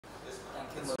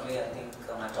you, Murali. I think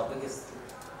my topic is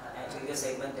anterior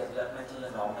segment developmental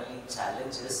anomaly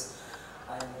challenges,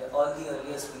 and all the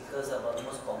earlier speakers have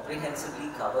almost comprehensively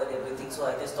covered everything. So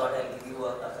I just thought I'll give you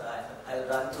I'll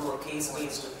run through a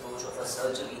case-based approach of a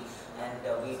surgery,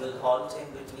 and we will halt in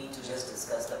between to just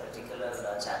discuss the particular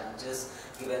challenges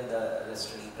given the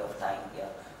restraint of time here.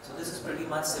 So this is pretty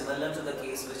much similar to the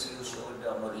case which you showed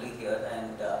Murali here,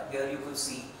 and here you could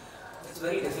see it's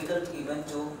very difficult even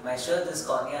to measure this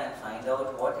cornea and find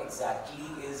out what exactly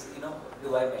is,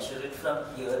 do I measure it from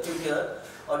here to here,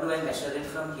 or do I measure it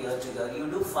from here to here? You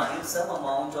do find some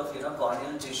amount of,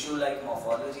 corneal tissue-like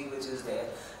morphology which is there,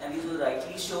 and you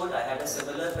rightly showed. I had a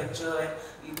similar picture where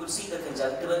you could see the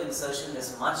conjunctival insertion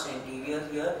is much anterior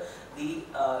here. The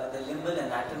limbal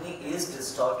anatomy is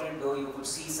distorted, though you could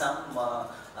see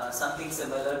something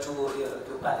similar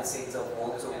to palisades of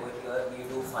oaks over here. You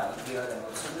do find here, and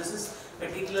also this is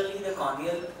particularly the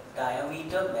corneal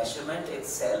diameter measurement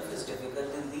itself is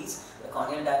difficult in these. The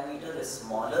corneal diameter is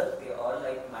smaller. They are all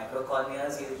like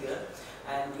microcorneas here.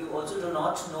 And you also do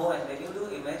not know, and when you do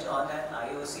image on an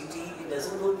IOCT, it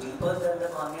doesn't go deeper than the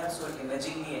cornea, so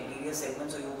imaging the anterior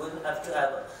segment, so you will have to have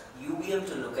a UBM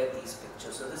to look at these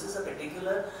pictures. So this is a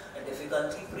particular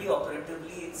difficulty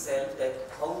pre-operatively itself, that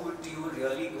how would you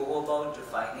really go about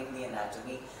defining the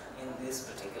anatomy in these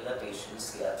particular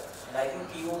patients here. And I think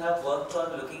you have worked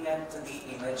on looking at the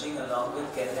imaging along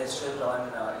with Ken Eschel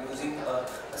on using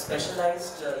a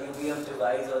specialized UBM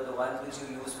device, or the one which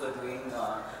you use for doing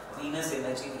venous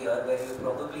imaging here, where you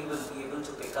probably will be able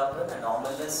to pick up an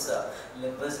anomalous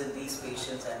limbus in these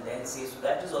patients and then say. So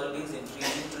that is always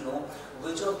intriguing to know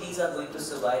which of these are going to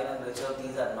survive and which of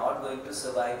these are not going to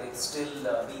survive. It still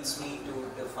beats me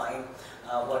to define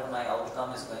what my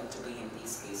outcome is going to be in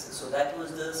these cases. So that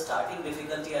was the starting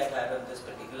difficulty I had on this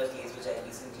particular case, which I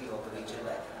recently operated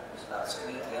last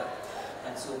week here.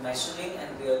 And so measuring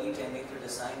and really tending to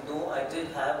design, though I did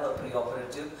have a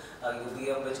preoperative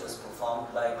UBM which was performed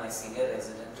by my senior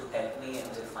resident to help me in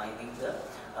defining the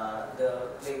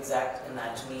exact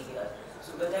anatomy here.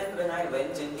 So, but then when I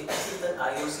went in, if you see the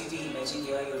IOCT imaging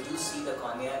here, you do see the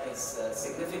cornea is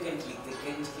significantly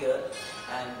thickened here,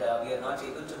 and we are not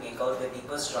able to make out the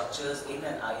deeper structures in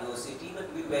an IOCT,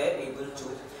 but we were able to.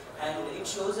 And it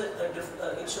shows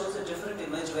a different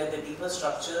image where the deeper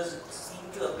structures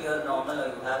seem to appear normal, or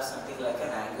you have something like an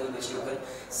angle which you can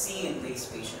see in these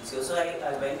patients here. So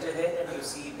I went ahead, and you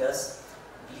see it does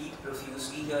bleed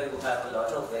profusely here. You have a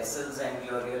lot of vessels, and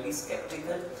you are really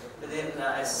skeptical. But then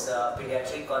as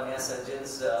pediatric cornea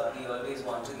surgeons, we always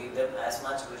want to give them as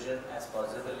much vision as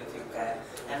possible if you can,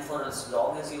 and for as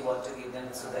long as you want to give them,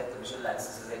 so that the visual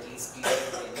axis is at least clear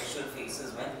in the initial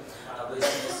phases when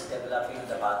vision is developing,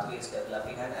 the pathway is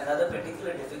developing. And another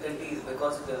particular difficulty is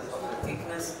because of the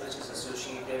thickness which is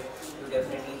associated, you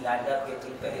definitely land up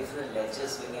getting peripheral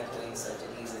ledges when you are doing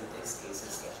surgeries in these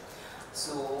cases here.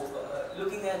 So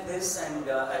looking at this, and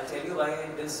I'll tell you why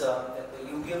this the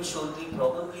UBM showed me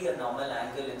probably a normal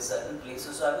angle in certain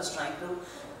places. So I was trying to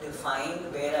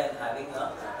define where I'm having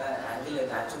an angle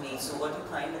anatomy. So what you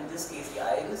find in this case, the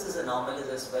iris is anomalous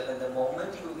as well, and the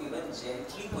moment you even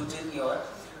gently put in your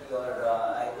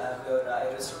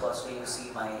iris repository, you see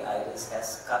my iris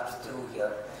has cut through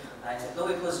here. And though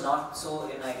it was not so,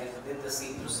 and I did the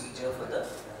same procedure for the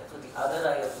other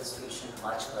eye of this patient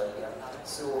much earlier.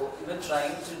 So even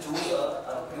trying to do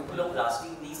a pupilloplasty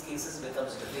in these cases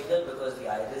becomes difficult because the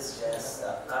iris just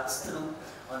cuts through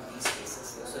on these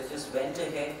cases here. So I just went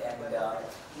ahead,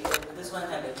 and this one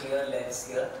had a clear lens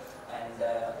here. And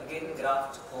again,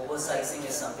 graft oversizing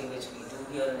is something which we do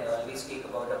here, and I always take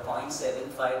about a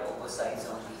 0.75 oversize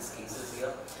on these cases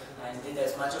here, and did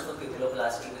as much of a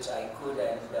pupilloplasty which I could,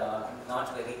 and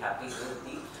not very happy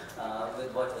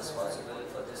with what was possible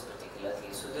for this particular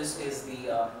case. So this is the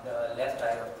left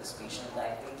eye of this patient,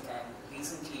 I think, and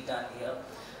recently done here,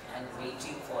 and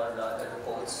waiting for the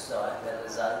reports and the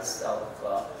results of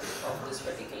this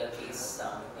particular case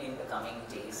in the coming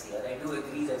days here. I do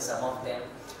agree that some of them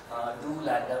do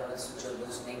land up with suture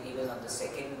loosening even on the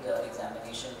second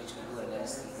examination, which we do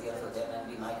anesthesia for them, and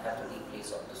we might have to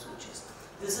replace all the sutures.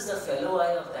 This is the fellow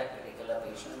eye of that particular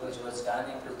patient, which was done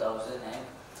in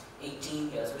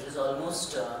 2018 years, which is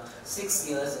almost 6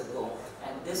 years ago.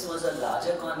 And this was a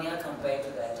larger cornea compared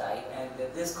to that eye, and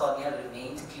this cornea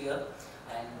remained clear.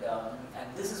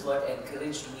 And this is what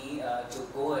encouraged me to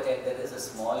go ahead. There is a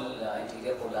small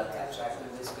anterior polar cataract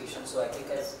in this patient, so I think,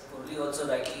 as Purvi also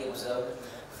rightly observed,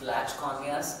 flat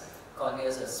corneas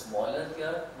are smaller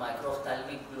here,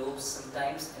 microphthalmic globes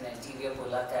sometimes, an anterior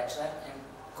polar cataract, and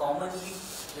commonly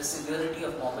the severity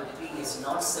of morbidity is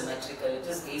not symmetrical, it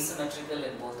is asymmetrical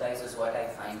in both eyes is what I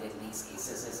find in these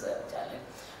cases is a challenge.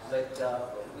 But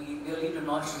we really do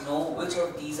not know which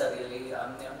of these are really,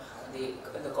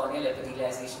 the corneal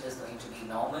epithelialization is going to be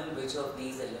normal, which of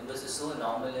these the limbus is so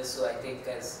anomalous. So I think,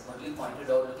 as Murli pointed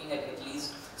out, looking at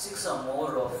least 6 or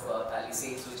more of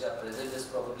palisades which are present is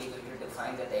probably going to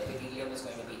define that the epithelium is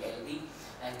going to be healthy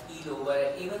and heal over,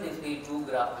 and even if they do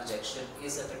graft projection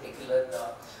is a particular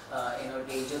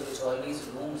danger which always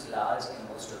looms large in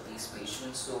most of these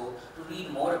patients. So to read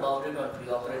more about it on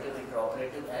preoperative,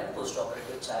 intraoperative and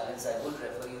postoperative challenge, I would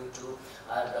refer you to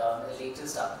our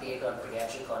latest update on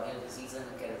pediatric corneal disease and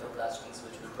keratoplasties,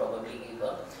 which will probably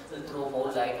will throw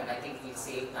more light, and I think we'll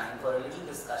save time for a little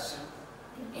discussion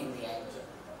in the end.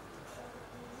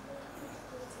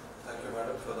 Thank you,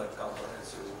 madam, for that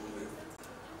comprehensive overview.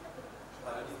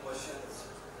 Any questions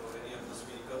for any of the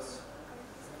speakers?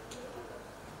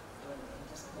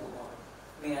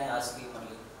 May I ask you,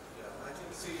 Murli? Yeah, I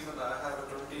think, see, even I have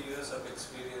 20 years of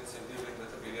experience in dealing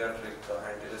with the pediatric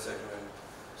anterior segment.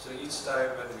 So each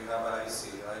time when we have an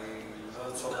IC, I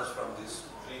learn so much from these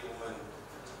 3 women,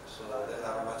 so that they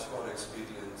have much more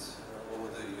experience over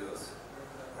the years.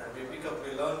 And we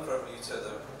learn from each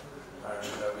other, and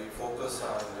we focus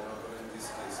on doing these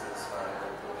cases and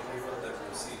enable them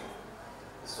to see.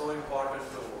 It's so important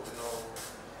to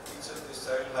each of these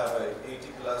child have 80+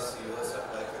 years of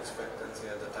life expectancy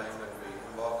at the time when we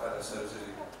embark on a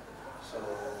surgery. So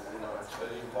it's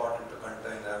very important to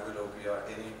contain amblyopia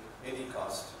at any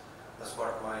cost. That's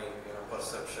what my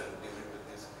perception dealing with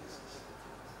these cases.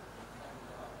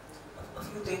 A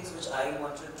few things which I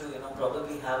wanted to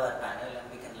probably have our panel and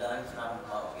we can learn from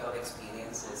your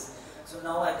experiences. So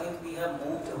now I think we have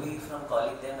moved away from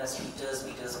calling them as Peters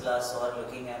class, or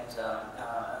looking at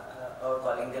or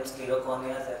calling them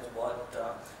sclerocorneas, as what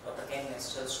Dr. Ken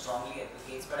Nestor strongly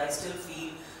advocates. But I still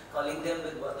feel calling them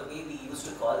with the way we used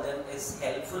to call them is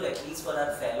helpful, at least for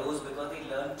our fellows, because they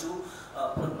learn to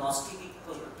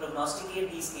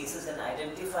prognosticate these cases and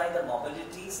identify the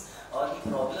morbidities or the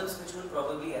problems which will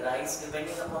probably arise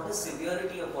depending upon the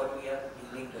severity of what we are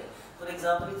dealing with. For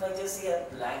example, if I just say a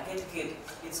blanket kit,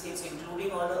 it's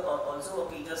including also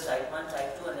a Peters type 1,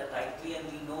 type 2 and a type 3, and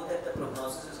we know that the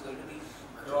prognosis is going to be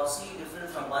grossly different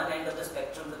from one end of the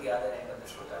spectrum to the other end of the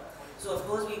spectrum. So of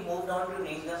course we moved on to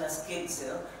name them as kids,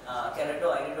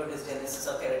 keratoidotisgenesis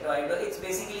or keratoido. It's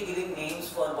basically giving names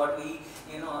for what we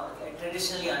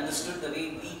traditionally understood the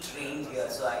way we trained here.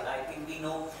 So I think we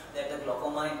know that the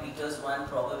glaucoma in Peters 1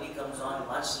 probably comes on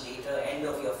much later, end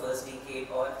of your first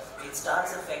decade, or it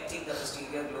starts affecting the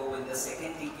posterior lobe in the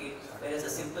second decade, whereas a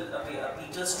simple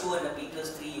Peters 2 and a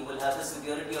Peters 3, you will have the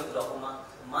severity of glaucoma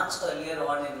much earlier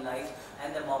on in life,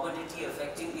 and the morbidity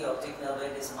affecting the optic nerve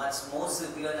is much more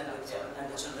severe, and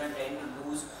the children tend to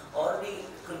lose, or the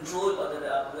control or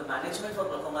the management for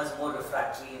glaucoma is more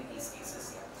refractory in these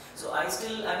cases. Yeah. So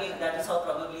that is how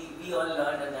probably we all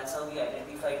learned, and that's how we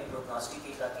identify to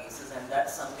prognosticate our cases, and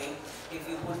that's something, if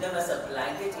you put them as a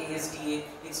blanket ASDA,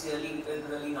 it's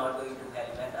really not going to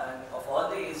help. And of all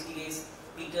the ASDAs,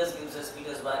 Peters gives us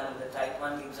Peters 1, and the type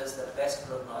 1 gives us the best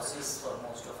prognosis for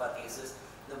most of our cases.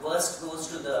 The worst goes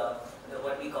to the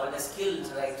what we call as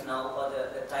killed right now, or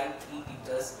the type 3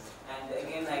 Peters. And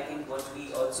again, I think what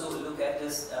we also look at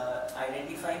is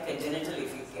identifying congenital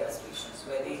aphakias patients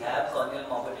where they have corneal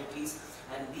morbidities,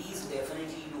 and these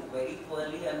definitely do very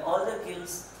poorly. And all the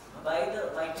kills by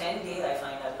 10th day, I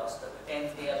find I've lost the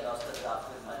 10th day I've lost the graft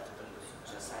with multiple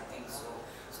sutures. I think so.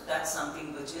 So that's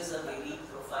something which is a very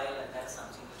profile, and that's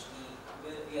something which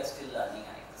we are still learning,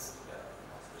 I guess.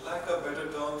 Lack of better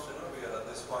terms, we are at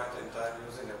this point in time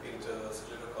using a Peters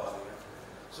sclerocornea.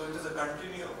 So it is a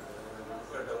continuum. When you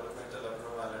look at developmental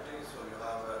abnormality, so you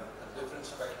have a different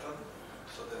spectrum.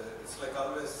 So it's like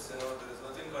always, there is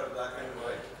nothing called black and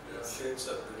white. You have shades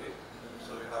of gray.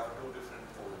 So you have 2 different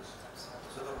poles.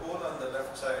 So the pole on the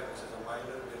left side, which is a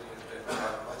milder variant, tend to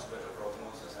have much better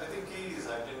prognosis. I think key is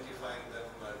identifying them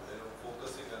and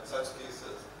focusing on such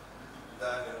cases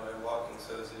than a walking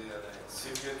surgery, and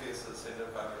severe cases end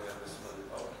up having a abysmal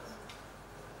outcome.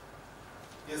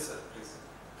 Yes, sir, please.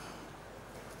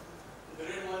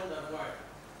 Grade 1 is acquired.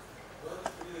 Once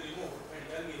it is removed at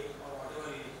young age or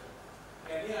whatever age,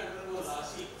 can he undergo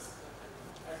LASIK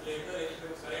at later age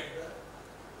to correct the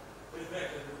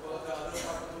refractor, because the other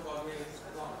part of the cornea is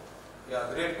gone? Yeah,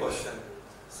 great question.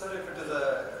 Sir, if it is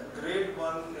a grade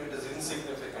 1, it is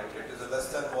insignificant. It is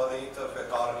less than 1/8 of a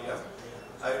cornea.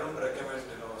 I don't recommend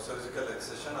surgical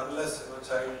excision unless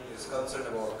child is concerned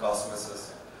about cosmesis.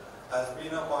 As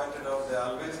Bina pointed out, they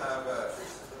always have a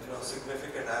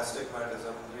significant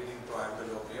astigmatism leading to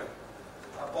amblyopia.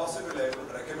 possibly I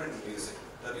would recommend LASIK.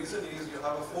 The reason is you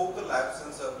have a focal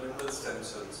absence of limbal stem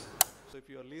cells. So if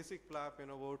your LASIK flap,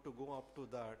 were to go up to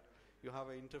that, you have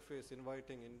an interface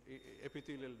inviting in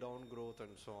epithelial downgrowth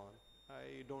and so on.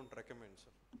 I don't recommend,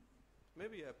 sir.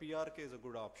 Maybe a PRK is a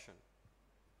good option.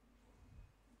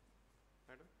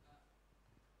 Madam?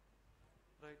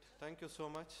 Right. Thank you so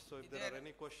much. So if there are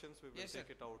any questions, we will yes, take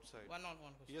sir. it outside. One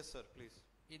question. Yes, sir. Please.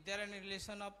 Is there any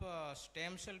relation of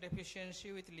stem cell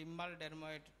deficiency with limbal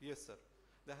dermoid? Yes, sir.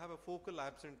 They have a focal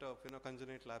absence of,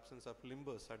 congenital absence of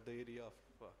limbus at the area of,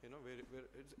 where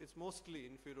it's mostly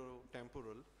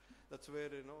infero-temporal. That's where,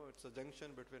 it's a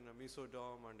junction between a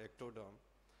mesoderm and ectoderm.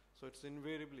 So it's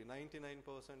invariably 99%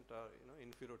 are,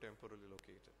 infero-temporally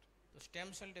located. The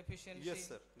stem cell deficiency? Yes,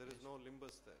 sir. There is no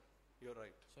limbus there. You're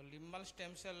right. So limbal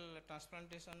stem cell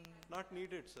transplantation? Not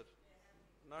needed, sir.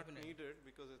 Not needed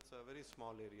because it's a very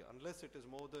small area. Unless it is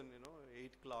more than,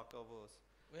 8 clock hours.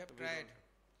 We have tried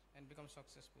and become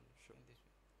successful Sure. in this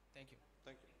way. Thank you.